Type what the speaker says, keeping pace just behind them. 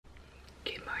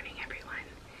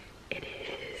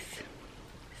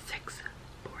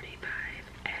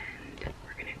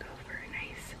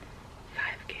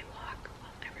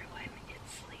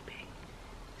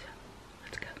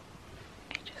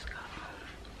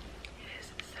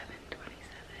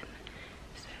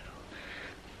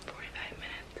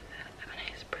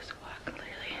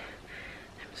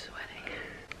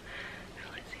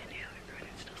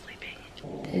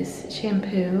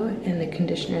shampoo and the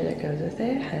conditioner that goes with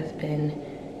it has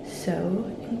been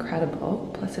so incredible.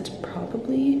 Plus it's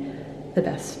probably the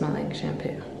best smelling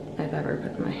shampoo I've ever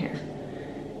put in my hair.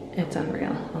 It's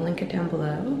unreal. I'll link it down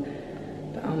below,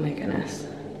 but oh my goodness,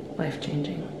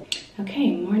 life-changing.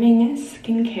 Okay, morning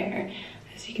skincare.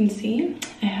 As you can see,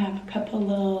 I have a couple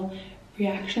little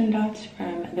reaction dots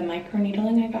from the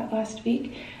microneedling I got last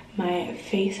week. My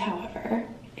face, however,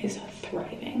 is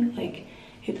thriving. Like,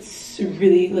 it's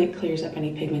really like clears up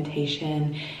any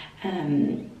pigmentation,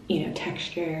 you know,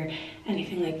 texture,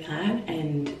 anything like that.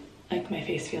 And like my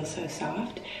face feels so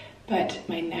soft, but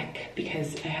my neck,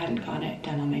 because I hadn't gotten it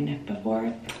done on my neck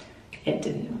before, it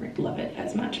didn't love it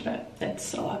as much, but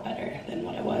it's a lot better than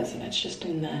what it was. And it's just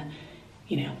in the,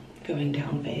 you know, going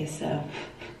down phase. So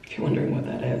if you're wondering what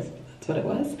that is, that's what it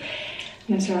was. I'm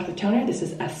gonna start off with toner. This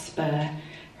is Espa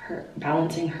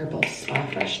Balancing Herbal Spa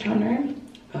Fresh Toner.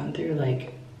 Gone through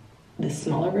like the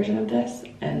smaller version of this,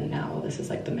 and now this is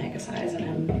like the mega size, and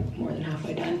I'm more than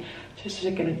halfway done. So it's just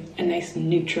like a nice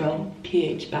neutral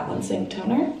pH balancing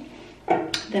toner.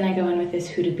 Then I go in with this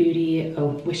Huda Beauty,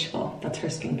 Wishful, that's her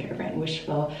skincare brand,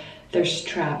 Wishful Thirst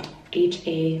Trap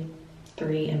HA3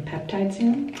 and Peptide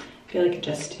Serum. I feel like it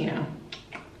just, you know,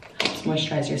 helps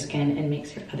moisturize your skin and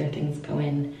makes your other things go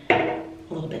in a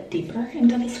little bit deeper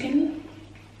into the skin.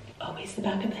 Always the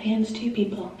back of the hands too,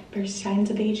 people. First signs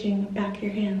of aging, back of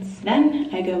your hands. Then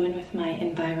I go in with my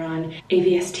Environ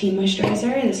AVST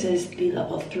moisturizer. This is the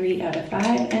level 3 out of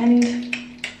 5, and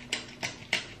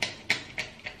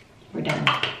we're done.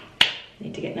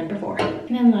 Need to get number 4.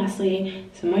 And then lastly,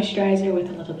 some moisturizer with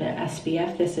a little bit of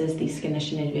SPF. This is the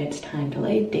Skinician Advanced Time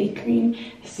Delayed Day Cream.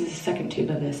 This is the second tube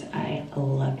of this. I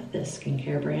love this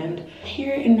skincare brand.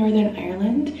 Here in Northern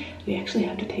Ireland, we actually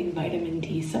have to take vitamin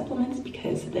D supplements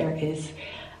because there is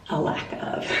a lack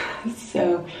of.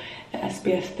 So the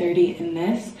SPF 30 in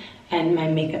this, and my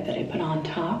makeup that I put on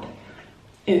top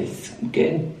is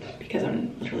good because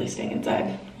I'm literally staying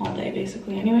inside all day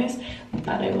basically anyways.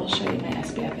 But I will show you my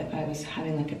SPF if I was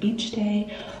having like a beach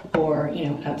day or, you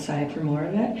know, outside for more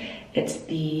of it. It's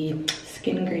the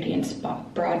Skin Ingredients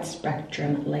Broad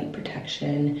Spectrum Light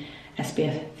Protection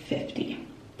SPF 50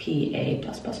 PA+++,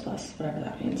 whatever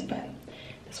that means. But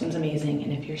this one's amazing,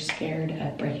 and if you're scared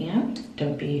of breaking out,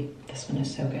 don't be. This one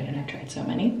is so good, and I've tried so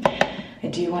many. I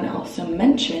do want to also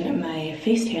mention my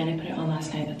face tan. I put it on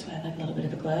last night, that's why I like a little bit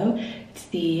of a glow. It's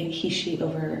the He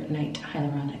Overnight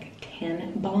Hyaluronic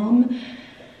Tan Balm.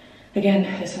 Again,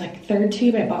 this is like 3rd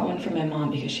tube. I bought one for my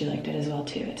mom because she liked it as well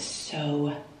too. It's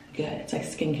so good. It's like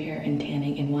skincare and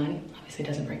tanning in one. Obviously it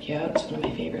doesn't break you out. It's one of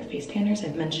my favorite face tanners.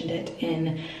 I've mentioned it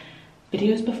in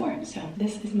videos before. So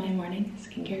this is my morning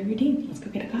skincare routine. Let's go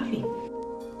get a coffee.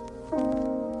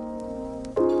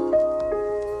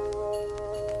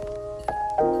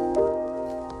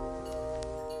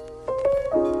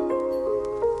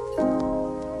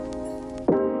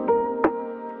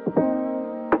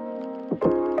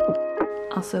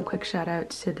 Also, quick shout out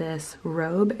to this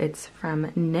Robe. It's from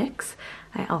NYX.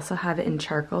 I also have it in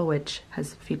charcoal, which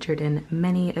has featured in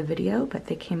many a video, but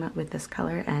they came out with this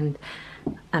color and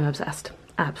I'm obsessed.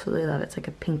 Absolutely love it. It's like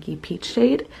a pinky peach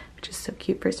shade, which is so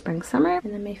cute for spring, summer.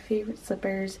 And then my favorite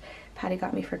slippers, Patty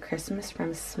got me for Christmas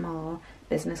from a small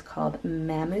business called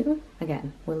Mamu.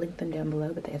 Again, we'll link them down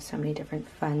below, but they have so many different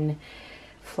fun,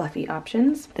 fluffy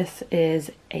options. This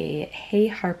is a Hey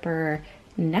Harper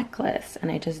necklace, and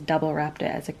I just double wrapped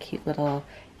it as a cute little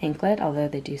anklet, although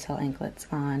they do sell anklets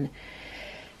on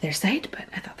their site, but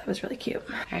I thought that was really cute.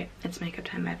 All right, it's makeup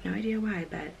time. I have no idea why,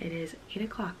 but it is 8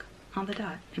 o'clock on the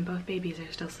dot, and both babies are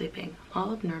still sleeping.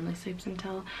 Olive normally sleeps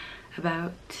until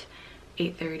about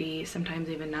 8:30, sometimes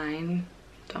even 9.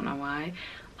 Don't know why.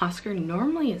 Oscar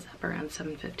normally is up around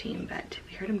 7:15, but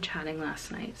we heard him chatting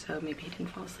last night, so maybe he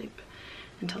didn't fall asleep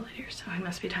until later, so he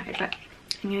must be tired. But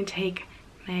I'm gonna take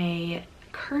my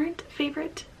current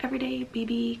favorite everyday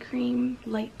BB cream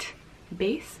light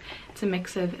base. It's a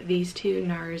mix of these two,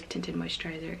 NARS Tinted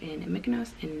Moisturiser in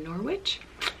Mykonos in Norwich.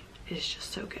 It's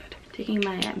just so good. Taking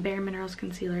my Bare Minerals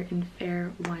concealer in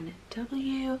Fair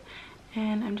 1W,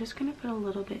 and I'm just gonna put a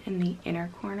little bit in the inner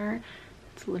corner.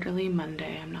 It's literally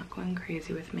Monday. I'm not going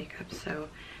crazy with makeup, so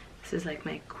this is like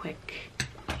my quick,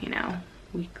 you know,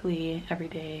 weekly,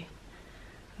 everyday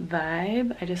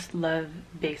vibe. I just love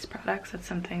base products. That's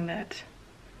something that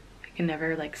I can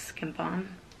never like skimp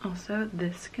on. Also,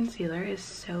 this concealer is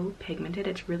so pigmented.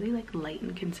 It's really like light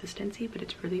in consistency, but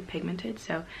it's really pigmented.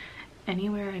 So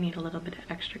anywhere I need a little bit of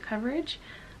extra coverage,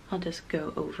 I'll just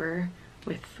go over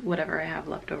with whatever I have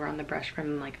left over on the brush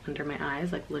from like under my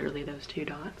eyes, like literally those 2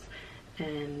 dots.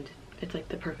 And it's like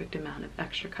the perfect amount of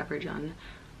extra coverage on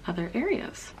other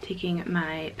areas. Taking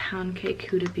my Pound Cake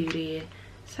Huda Beauty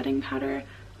setting powder,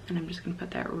 and I'm just gonna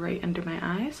put that right under my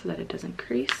eye so that it doesn't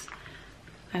crease.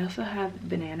 I also have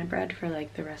banana bread for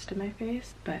like the rest of my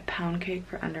face, but Pound Cake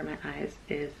for under my eyes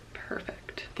is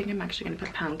perfect. I think I'm actually gonna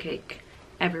put Pound Cake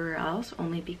everywhere else,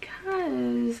 only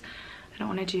because I don't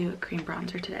want to do a cream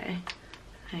bronzer today.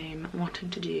 I'm wanting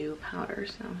to do powder,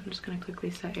 so I'm just gonna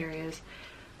quickly set areas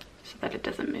so that it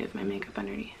doesn't move my makeup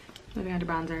underneath. Moving on to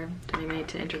bronzer, don't even need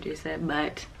to introduce it,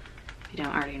 but if you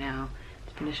don't already know,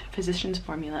 it's Physicians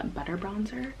Formula Butter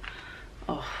Bronzer.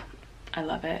 Oh, I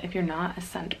love it. If you're not a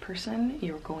scent person,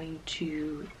 you're going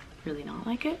to really not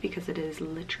like it because it is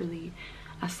literally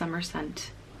a summer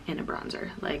scent in a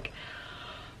bronzer. Like,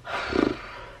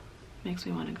 makes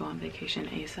me want to go on vacation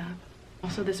ASAP.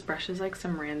 Also, this brush is like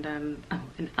some random, an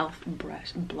e.l.f.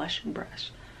 blush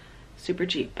brush. Super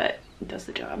cheap, but it does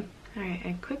the job. All right,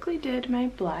 I quickly did my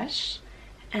blush,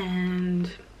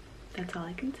 and that's all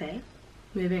I can say.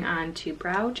 Moving on to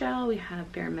brow gel, we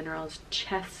have Bare Minerals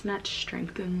Chestnut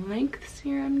Strength and Length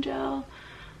Serum Gel.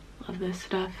 Love this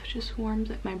stuff, just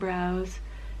warms up my brows.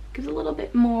 Gives a little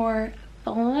bit more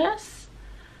fullness,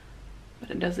 but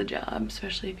it does the job,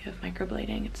 especially if you have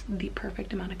microblading. It's the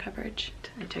perfect amount of coverage.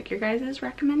 I took your guys'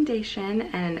 recommendation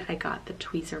and I got the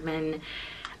Tweezerman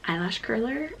eyelash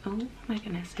curler. Oh my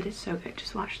goodness, it is so good.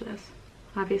 Just watch this.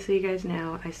 Obviously, you guys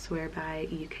know I swear by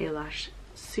UKLash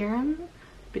serum.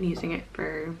 Been using it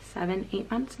for 7-8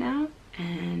 months now,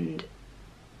 and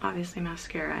obviously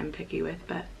mascara I'm picky with,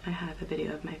 but I have a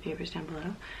video of my favorites down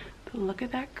below. But look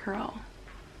at that curl.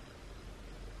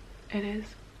 It is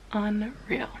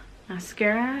unreal.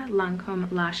 Mascara,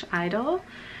 Lancome Lash Idol.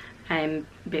 I'm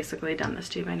basically done this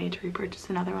tube. I need to repurchase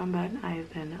another one, but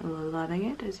I've been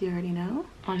loving it, as you already know.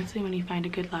 Honestly, when you find a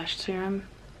good lash serum,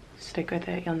 stick with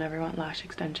it. You'll never want lash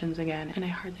extensions again. And I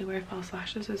hardly wear false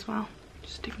lashes as well.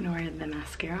 Just ignore the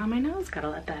mascara on my nose, gotta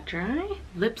let that dry.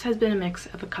 Lips has been a mix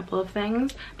of a couple of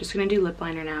things. I'm just gonna do lip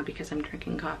liner now because I'm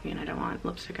drinking coffee and I don't want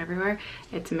lipstick everywhere.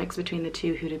 It's a mix between the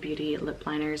two Huda Beauty lip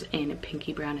liners in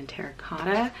Pinky Brown and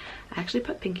Terracotta. I actually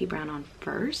put Pinky Brown on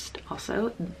first.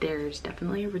 Also, there's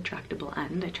definitely a retractable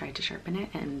end. I tried to sharpen it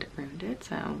and ruined it,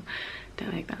 so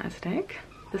don't make that mistake.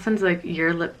 This one's like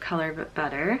your lip color but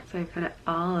better, so I put it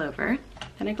all over.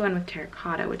 Then I go in with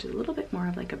Terracotta, which is a little bit more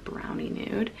of like a brownie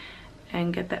nude,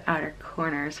 and get the outer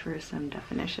corners for some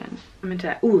definition. I'm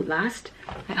into, ooh, last,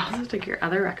 I also took your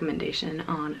other recommendation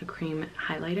on a cream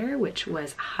highlighter, which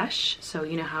was Hush. So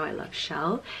you know how I love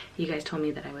Shell. You guys told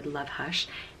me that I would love Hush,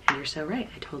 and you're so right,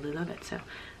 I totally love it. So I'm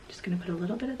just gonna put a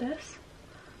little bit of this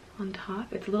on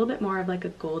top. It's a little bit more of like a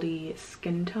goldy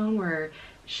skin tone, where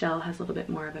Shell has a little bit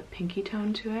more of a pinky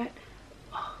tone to it.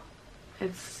 Oh,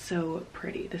 it's so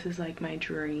pretty. This is like my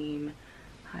dream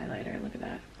highlighter, look at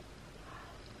that.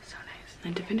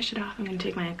 And to finish it off, I'm going to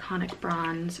take my Iconic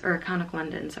Bronze, or Iconic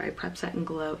London, sorry, Prep Set and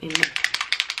Glow in the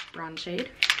bronze shade.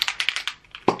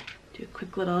 Do a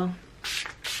quick little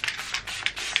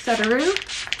setteroo.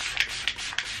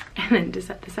 And then to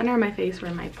set the center of my face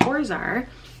where my pores are,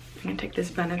 I'm going to take this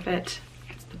Benefit,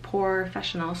 it's the Pore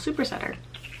Professional Super Setter.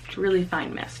 It's really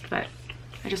fine mist, but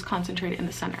I just concentrate it in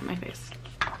the center of my face.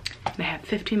 And I have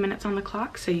 15 minutes on the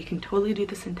clock, so you can totally do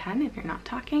this in 10 if you're not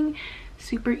talking.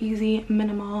 Super easy,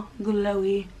 minimal,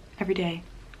 glowy, everyday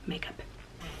makeup.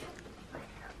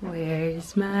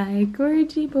 Where's my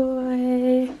gorgy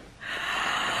boy?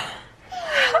 Hi!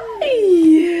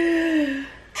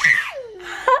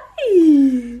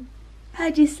 Hi!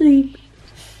 How'd you sleep?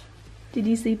 Did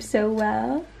you sleep so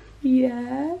well?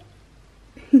 Yeah?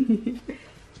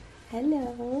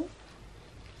 Hello.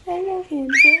 Hello,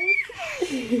 handsome.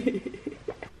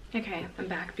 Okay, I'm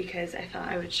back because I thought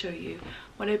I would show you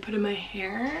what I put in my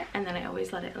hair, and then I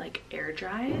always let it like air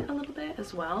dry a little bit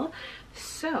as well.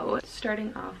 So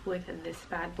starting off with this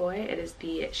bad boy, it is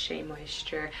the Shea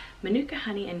Moisture Manuka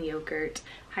Honey and Yogurt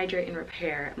Hydrate and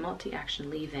Repair Multi-Action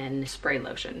Leave-In Spray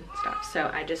Lotion stuff.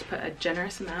 So I just put a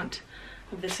generous amount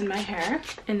of this in my hair,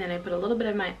 and then I put a little bit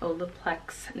of my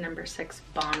Olaplex No. 6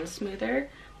 Bond Smoother,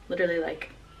 literally like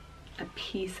a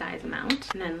pea-size amount.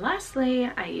 And then lastly,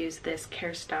 I use this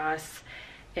Kerastase.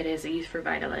 It is a Youth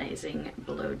Revitalizing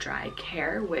Blow Dry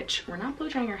Care, which we're not blow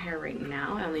drying our hair right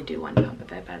now. I only do 1 pump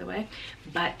of it, by the way.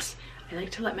 But I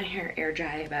like to let my hair air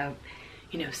dry about,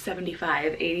 you know,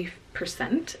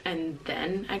 75–80%, and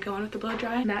then I go in with the blow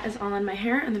dry. That is all in my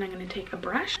hair, and then I'm gonna take a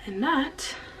brush, and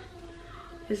that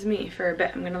is me for a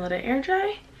bit. I'm gonna let it air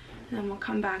dry, and then we'll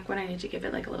come back when I need to give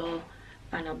it like a little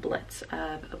final blitz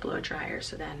of a blow dryer,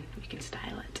 so then we can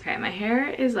style it. Okay, my hair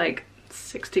is like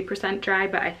 60% dry,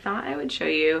 but I thought I would show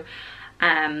you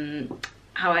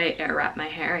how I air wrap my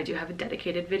hair. I do have a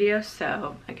dedicated video,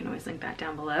 so I can always link that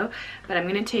down below. But I'm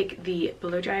gonna take the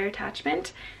blow dryer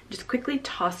attachment, just quickly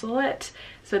tousle it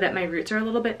so that my roots are a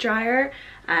little bit drier,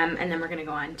 and then we're gonna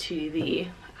go on to the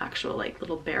actual like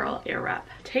little barrel air wrap.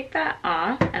 Take that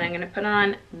off, and I'm gonna put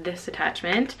on this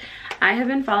attachment. I have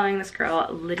been following this girl,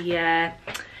 Lydia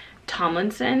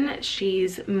Tomlinson.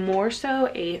 She's more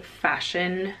so a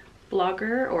fashion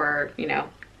blogger, or you know,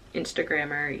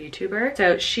 Instagrammer, YouTuber.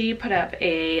 So she put up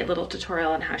a little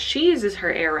tutorial on how she uses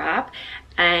her air wrap,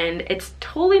 and it's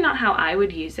totally not how I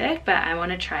would use it, but I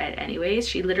want to try it anyways.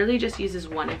 She literally just uses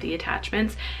one of the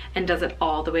attachments and does it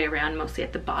all the way around, mostly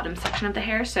at the bottom section of the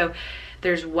hair. So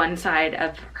there's one side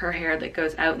of her hair that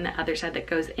goes out and the other side that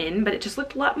goes in, but it just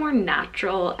looked a lot more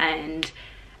natural and,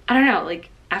 I don't know, like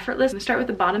effortless. I'm gonna start with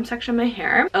the bottom section of my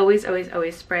hair. Always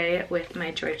spray with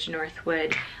my George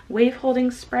Northwood wave holding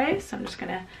spray. So I'm just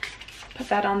gonna put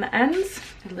that on the ends.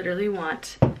 I literally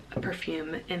want a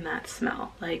perfume in that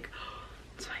smell. Like,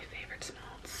 it's my favorite smell.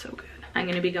 It's so good. I'm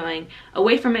gonna be going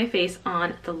away from my face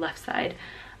on the left side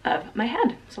of my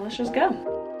head. So let's just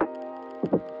go.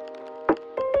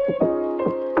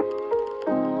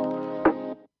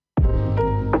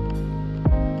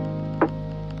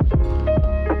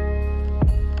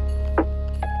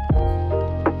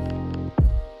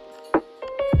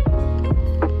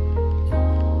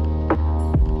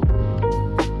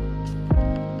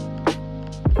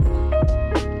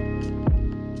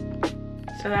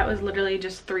 So that was literally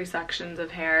just 3 sections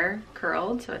of hair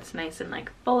curled, so it's nice and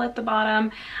like full at the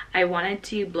bottom. I wanted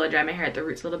to blow dry my hair at the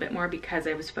roots a little bit more because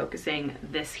I was focusing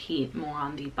this heat more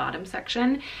on the bottom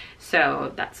section.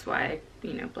 So that's why,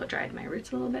 you know, blow dried my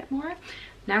roots a little bit more.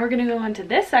 Now we're gonna go on to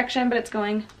this section, but it's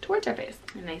going towards our face.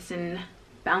 Nice and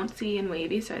bouncy and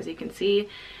wavy. So as you can see,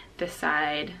 this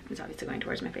side is obviously going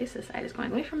towards my face. This side is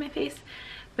going away from my face,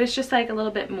 but it's just like a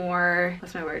little bit more,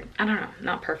 what's my word? I don't know,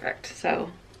 not perfect. So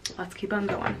let's keep on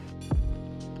going.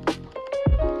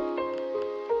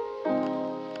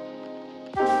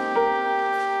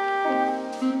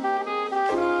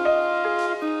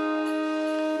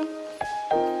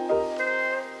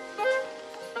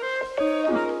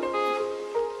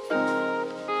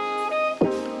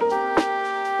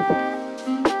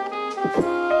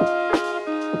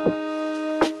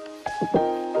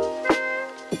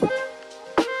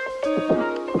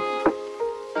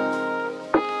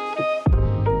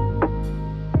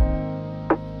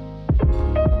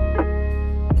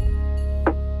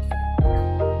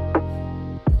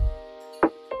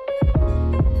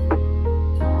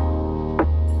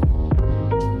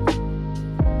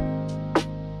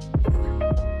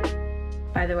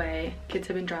 By the way, kids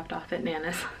have been dropped off at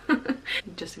Nana's.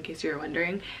 Just in case you were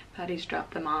wondering, Patty's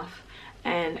dropped them off,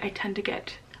 and I tend to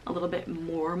get a little bit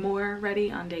more ready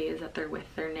on days that they're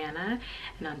with their Nana,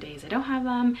 and on days I don't have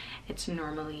them, it's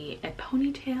normally a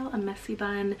ponytail, a messy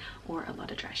bun, or a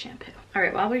lot of dry shampoo. All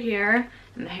right, while we're here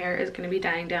and the hair is going to be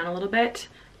dying down a little bit,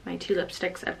 my 2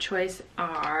 lipsticks of choice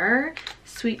are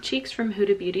Sweet Cheeks from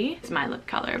Huda Beauty. It's my lip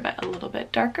color, but a little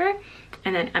bit darker.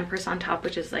 And then Empress on top,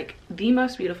 which is like the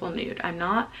most beautiful nude. I'm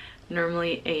not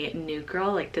normally a nude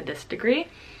girl like to this degree,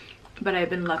 but I've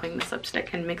been loving this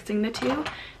lipstick and mixing the two.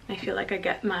 I feel like I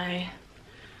get my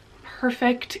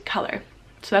perfect color.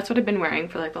 So that's what I've been wearing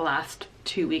for like the last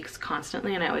 2 weeks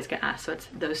constantly, and I always get asked. So it's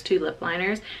those 2 lip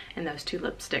liners and those 2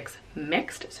 lipsticks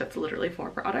mixed. So it's literally 4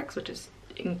 products, which is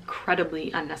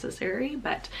incredibly unnecessary,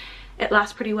 but it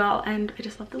lasts pretty well and I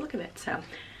just love the look of it. So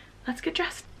let's get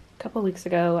dressed. A couple weeks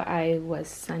ago I was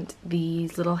sent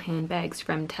these little handbags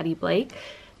from Teddy Blake,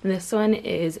 and this one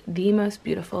is the most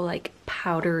beautiful like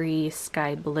powdery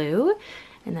sky blue,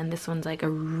 and then this one's like a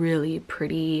really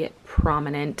pretty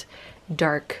prominent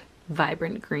dark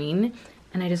vibrant green.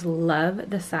 And I just love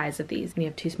the size of these. When you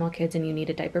have 2 small kids and you need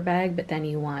a diaper bag, but then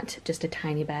you want just a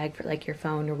tiny bag for like your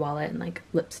phone, your wallet, and like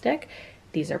lipstick,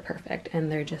 these are perfect.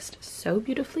 And they're just so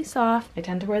beautifully soft. I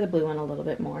tend to wear the blue one a little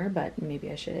bit more, but maybe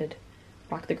I should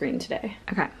rock the green today.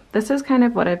 Okay, this is kind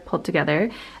of what I've pulled together.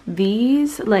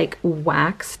 These like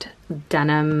waxed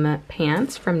denim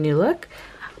pants from New Look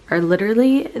are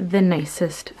literally the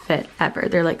nicest fit ever.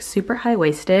 They're like super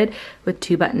high-waisted with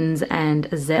 2 buttons and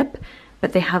a zip,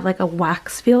 but they have like a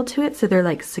wax feel to it, so they're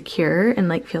like secure and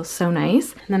like feel so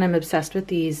nice. And then I'm obsessed with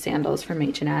these sandals from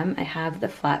H&M. I have the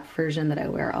flat version that I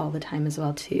wear all the time as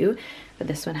well too, but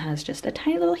this one has just a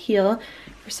tiny little heel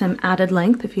for some added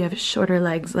length if you have shorter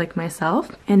legs like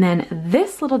myself. And then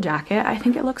this little jacket, I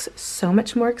think it looks so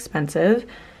much more expensive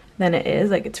than it is.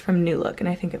 Like, it's from New Look, and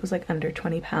I think it was like under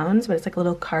 20 pounds, but it's like a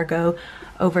little cargo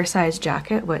oversized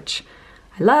jacket, which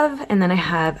I love. And then I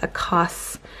have a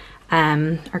COS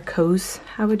or COS,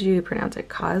 how would you pronounce it?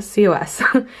 COS.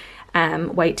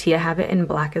 White tea. I have it in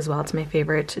black as well. It's my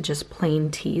favorite, just plain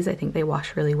teas. I think they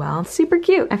wash really well. Super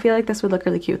cute. I feel like this would look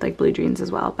really cute with like blue jeans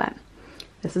as well, but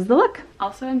this is the look.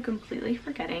 Also, I'm completely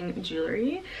forgetting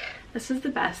jewelry. This is the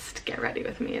best get ready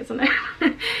with me, isn't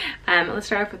it? Let's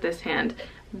start off with this hand.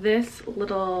 This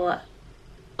little,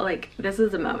 like, this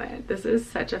is a moment. This is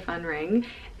such a fun ring.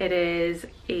 It is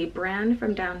a brand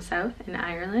from down south in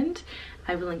Ireland.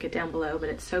 I will link it down below, but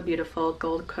it's so beautiful,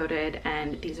 gold coated,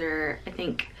 and these are, I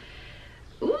think,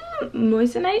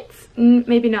 moissanites?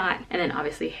 Maybe not. And then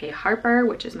obviously Hey Harper,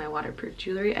 which is my waterproof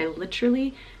jewelry. I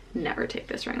literally never take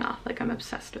this ring off. Like, I'm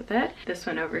obsessed with it. This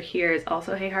one over here is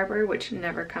also Hey Harper, which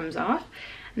never comes off.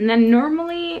 And then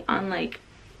normally on, like,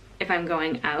 if I'm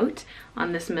going out,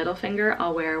 on this middle finger,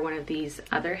 I'll wear one of these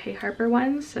other Hey Harper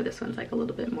ones. So this one's like a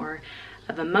little bit more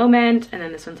of a moment, and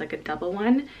then this one's like a double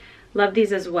one. Love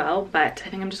these as well, but I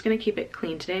think I'm just gonna keep it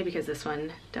clean today because this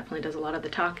one definitely does a lot of the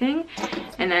talking.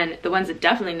 And then the ones that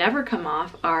definitely never come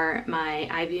off are my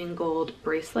Ivy&Gold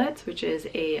Bracelets, which is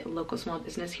a local small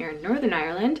business here in Northern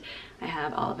Ireland. I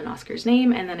have Olive and Oscar's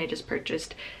name, and then I just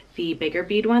purchased the bigger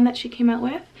bead one that she came out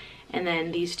with. And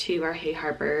then these two are Hey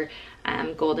Harper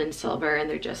gold and silver, and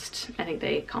they're just, I think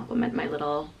they complement my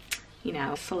little, you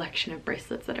know, selection of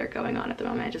bracelets that are going on at the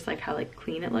moment. I just like how like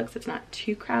clean it looks. It's not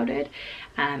too crowded.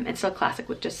 It's still classic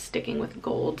with just sticking with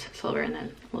gold, silver, and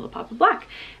then a little pop of black.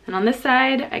 And on this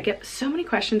side, I get so many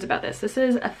questions about this. This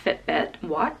is a Fitbit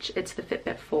watch. It's the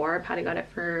Fitbit 4. Patty got it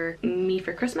for me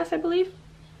for Christmas, I believe.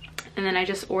 And then I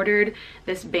just ordered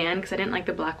this band because I didn't like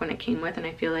the black one it came with, and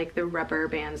I feel like the rubber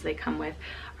bands they come with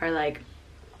are like,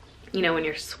 you know, when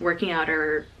you're working out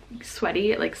or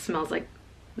sweaty, it like smells like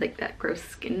that gross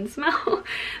skin smell.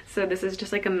 So this is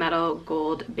just like a metal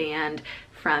gold band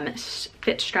from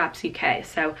FitBit Straps UK.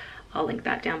 So I'll link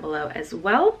that down below as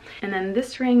well. And then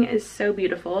this ring is so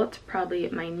beautiful. It's probably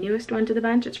my newest one to the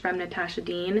bunch. It's from Natasha.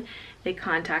 They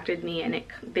contacted me, and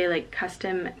they like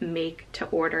custom make to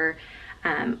order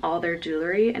all their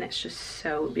jewelry, and it's just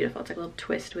so beautiful. It's like a little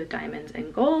twist with diamonds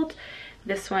and gold.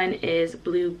 This one is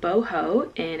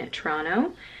BluBoho in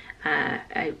Toronto.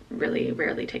 I really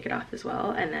rarely take it off as well.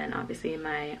 And then obviously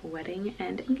my wedding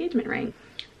and engagement ring.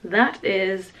 That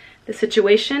is the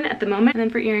situation at the moment. And then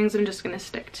for earrings, I'm just gonna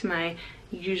stick to my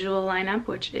usual lineup,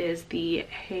 which is the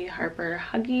Hey Harper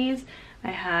Huggies. I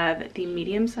have the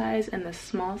medium size and the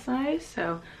small size,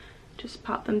 so just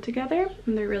pop them together,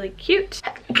 and they're really cute.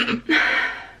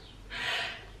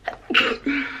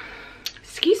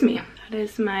 Excuse me. That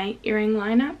is my earring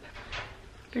lineup.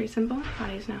 Very simple.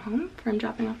 Patty's now home from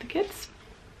dropping off the kids.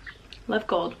 Love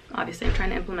gold. Obviously, I'm trying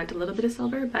to implement a little bit of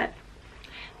silver, but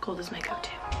gold is my go-to.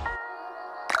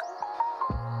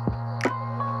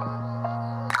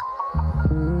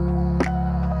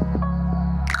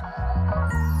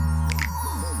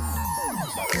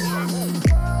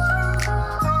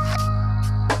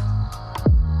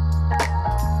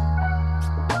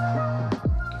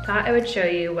 Thought I would show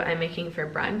you what I'm making for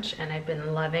brunch, and I've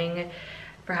been loving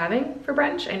having for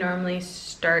brunch. I normally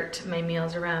start my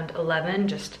meals around 11,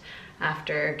 just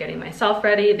after getting myself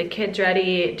ready, the kids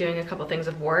ready, doing a couple things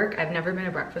of work. I've never been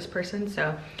a breakfast person,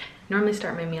 so normally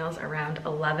start my meals around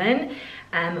 11.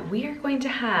 We are going to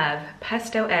have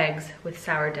pesto eggs with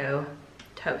sourdough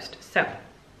toast. So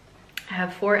I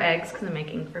have 4 eggs because I'm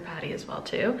making for Patty as well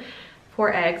too.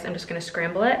 4 eggs. I'm just going to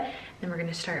scramble it. Then we're going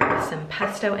to start with some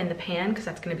pesto in the pan because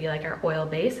that's going to be like our oil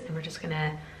base, and we're just going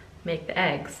to make the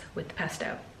eggs with the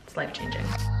pesto. It's life-changing.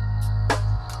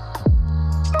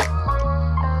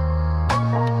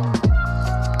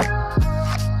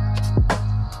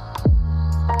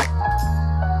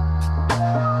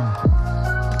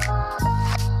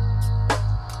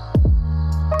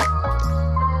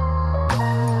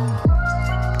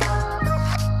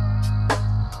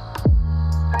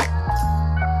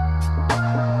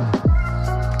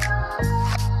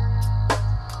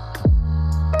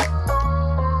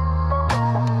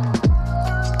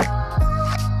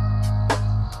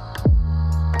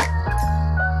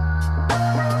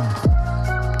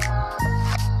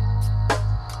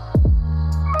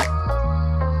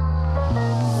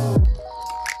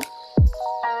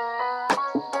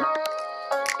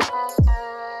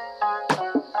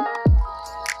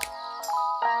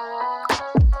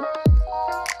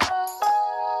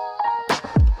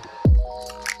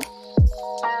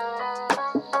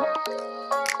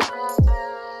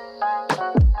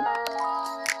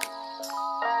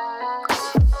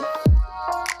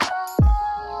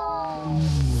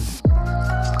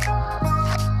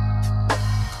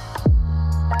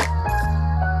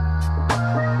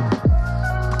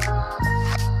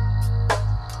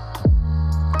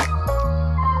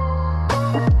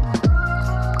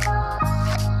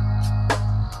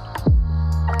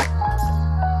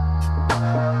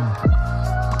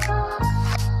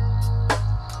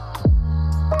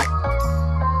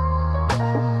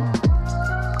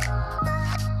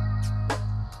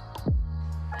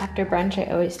 after brunch,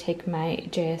 I always take my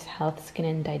JS Health Skin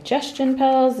and Digestion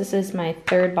pills. This is my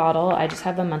 3rd bottle. I just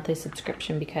have a monthly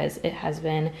subscription because it has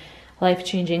been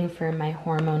life-changing for my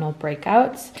hormonal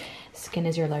breakouts. Skin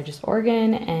is your largest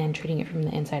organ, and treating it from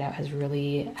the inside out has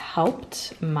really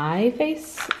helped my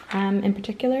face in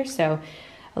particular. So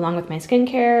along with my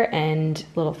skincare and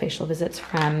little facial visits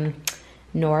from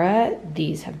Nora,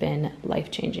 these have been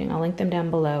life-changing. I'll link them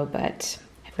down below, but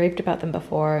I've raved about them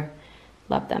before.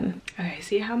 Love them. Okay,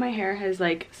 see how my hair has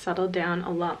like settled down a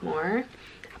lot more?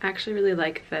 I actually really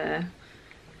like the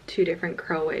 2 different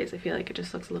curl ways. I feel like it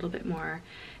just looks a little bit more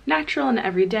natural and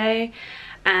everyday.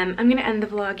 I'm gonna end the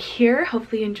vlog here.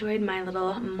 Hopefully you enjoyed my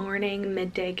little morning,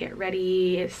 midday get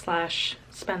ready /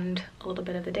 spend a little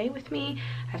bit of the day with me.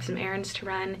 I have some errands to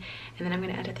run, and then I'm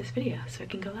gonna edit this video so it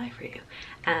can go live for you.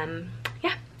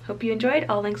 Yeah, hope you enjoyed.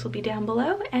 All links will be down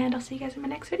below, and I'll see you guys in my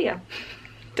next video.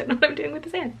 Don't know what I'm doing with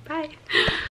this hand. Bye.